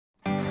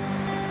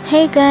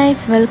Hey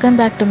guys, welcome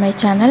back to my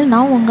channel.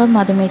 Now unga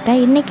Madhumitha.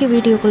 இன்னைக்கு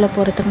வீடியோக்குள்ள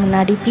போறதுக்கு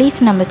முன்னாடி ப்ளீஸ்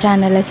நம்ம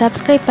சேனலை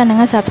சப்ஸ்கிரைப்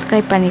பண்ணுங்க.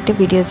 சப்ஸ்கிரைப் பண்ணிட்டு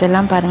வீடியோஸ்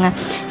எல்லாம் பாருங்க.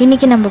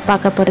 இன்னைக்கு நம்ம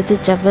பார்க்க போறது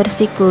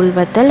ஜவ்வரிசி கூழ்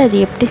வத்தல். அது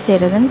எப்படி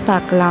செய்யறதுன்னு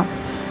பார்க்கலாம்.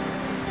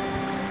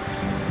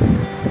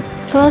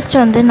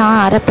 ஃபர்ஸ்ட் வந்து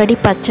நான் அரைப்படி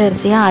பச்சை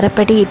அரிசியும்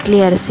அரைப்படி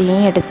இட்லி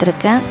அரிசியும்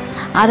எடுத்துர்க்கேன்.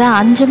 அதை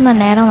 5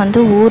 மணி நேரம்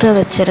வந்து ஊற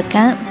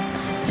வச்சிருக்கேன்.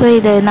 ஸோ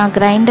இதை நான்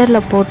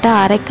கிரைண்டரில் போட்டு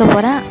அரைக்க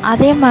போகிறேன்.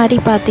 அதே மாதிரி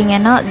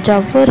பார்த்திங்கன்னா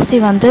ஜவ்வரிசி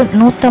வந்து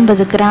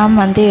 150 கிராம்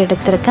வந்து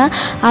எடுத்திருக்கேன்.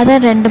 அதை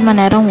 2 மணி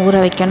நேரம் ஊற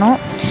வைக்கணும்.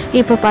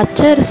 இப்போ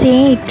பச்சை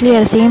அரிசியும் இட்லி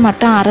அரிசியும்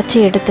மட்டும்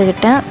அரைச்சி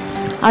எடுத்துக்கிட்டேன்.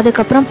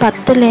 அதுக்கப்புறம்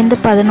 10லேருந்து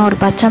 11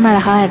 பச்சை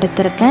மிளகாய்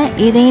எடுத்திருக்கேன்.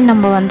 இதையும்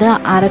நம்ம வந்து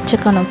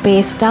அரைச்சிக்கணும்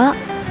பேஸ்ட்டாக.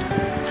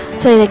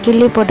 ஸோ இதை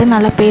கிள்ளி போட்டு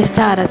நல்லா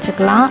பேஸ்ட்டாக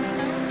அரைச்சிக்கலாம்.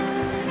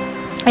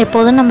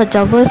 எப்போதும் நம்ம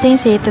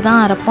ஜவ்வரிசியும் சேர்த்து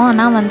தான் அரைப்போம்.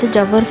 ஆனால் வந்து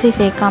ஜவ்வரிசி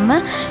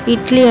சேர்க்காமல்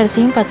இட்லி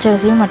அரிசியும் பச்சை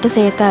அரிசியும் மட்டும்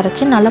சேர்த்து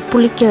அரைச்சி நல்லா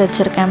புளிக்க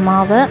வச்சுருக்கேன்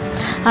மாவை.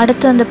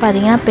 அடுத்து வந்து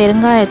பார்த்திங்கன்னா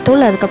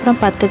பெருங்காயத்தூள், அதுக்கப்புறம்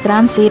 10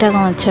 கிராம்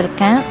சீரகம்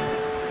வச்சுருக்கேன்.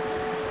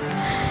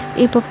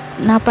 இப்போ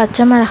நான்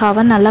பச்சை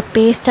மிளகாவை நல்லா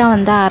பேஸ்ட்டாக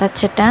வந்து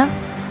அரைச்சிட்டேன்.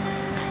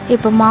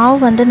 இப்போ மாவு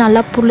வந்து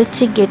நல்லா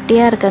புளிச்சு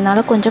கெட்டியாக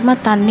இருக்கிறதுனால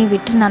கொஞ்சமாக தண்ணி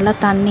விட்டு நல்லா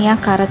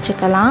தண்ணியாக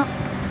கரைச்சிக்கலாம்.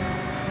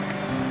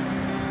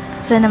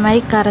 ஸோ இந்த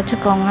மாதிரி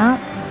கரைச்சிக்கோங்க.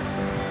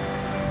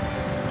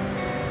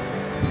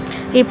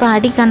 இப்போ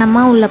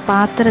அடிக்கனமாக உள்ள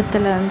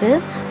பாத்திரத்தில் வந்து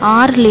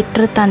 6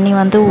 லிட்டரு தண்ணி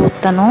வந்து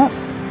ஊற்றணும்.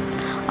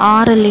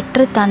 6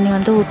 லிட்டரு தண்ணி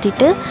வந்து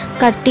ஊற்றிட்டு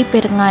கட்டி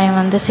பெருங்காயம்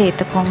வந்து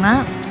சேர்த்துக்கோங்க.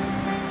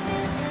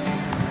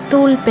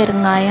 தூள்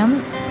பெருங்காயம்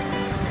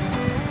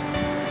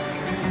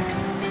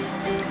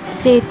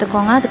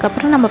சேர்த்துக்கோங்க.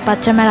 அதுக்கப்புறம் நம்ம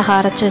பச்சை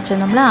மிளகாய் அரைச்சி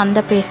வச்சுருந்தோம்ல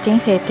அந்த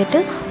பேஸ்ட்டையும்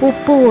சேர்த்துட்டு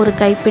உப்பு ஒரு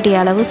கைப்பிடி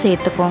அளவு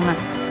சேர்த்துக்கோங்க.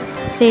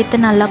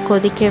 சேர்த்து நல்லா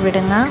கொதிக்க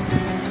விடுங்க.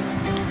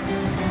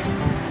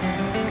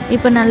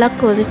 இப்போ நல்லா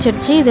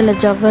கொதிச்சிடுச்சு. இதில்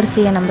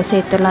ஜவ்வரிசியை நம்ம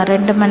சேர்த்துடலாம்.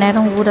 2 மணி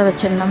நேரம் ஊற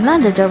வச்சுருந்தோம்னா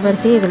அந்த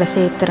ஜவ்வரிசியை இதில்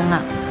சேர்த்துருங்க.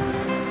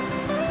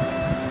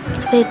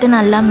 சேர்த்து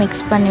நல்லா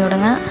மிக்ஸ் பண்ணி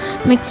விடுங்க.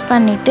 மிக்ஸ்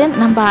பண்ணிவிட்டு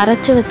நம்ம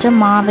அரைச்சி வச்ச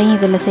மாவையும்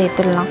இதில்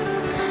சேர்த்துடலாம்.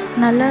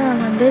 நல்லா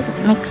வந்து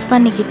மிக்ஸ்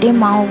பண்ணிக்கிட்டே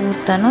மாவு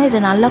ஊற்றணும்.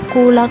 இது நல்லா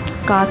கூலாக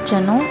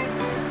காய்ச்சணும்.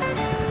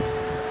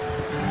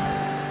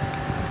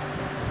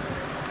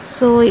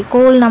 ஸோ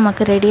கூழ்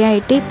நமக்கு ரெடி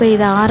ஆகிட்டு இப்போ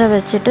இதை ஆற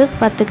வச்சுட்டு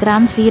 10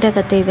 கிராம்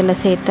சீரகத்தை இதில்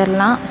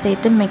சேர்த்துடலாம்.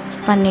 சேர்த்து மிக்ஸ்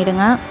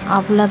பண்ணிவிடுங்க.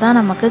 அவ்வளோதான்,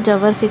 நமக்கு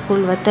ஜவ்வரிசி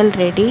கூழ் வத்தல்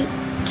ரெடி.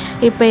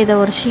 இப்போ இதை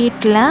ஒரு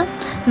ஷீட்டில்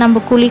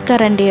நம்ம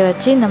குழிக்கரண்டியை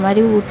வச்சு இந்த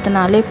மாதிரி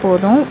ஊற்றினாலே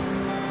போதும்.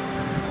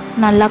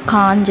 நல்லா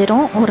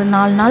காஞ்சிரும். ஒரு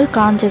 4 நாள்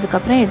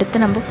காஞ்சதுக்கப்புறம்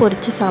எடுத்து நம்ம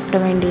பொரித்து சாப்பிட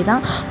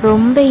வேண்டியதான்.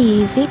 ரொம்ப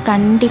ஈஸி.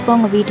 கண்டிப்பாக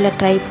உங்கள் வீட்டில்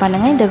ட்ரை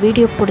பண்ணுங்கள். இந்த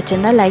வீடியோ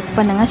பிடிச்சிருந்தால் லைக்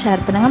பண்ணுங்கள்,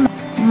 ஷேர் பண்ணுங்கள்.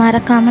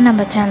 மறக்காமல்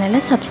நம்ம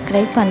சேனலை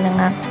சப்ஸ்கிரைப்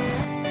பண்ணுங்கள்.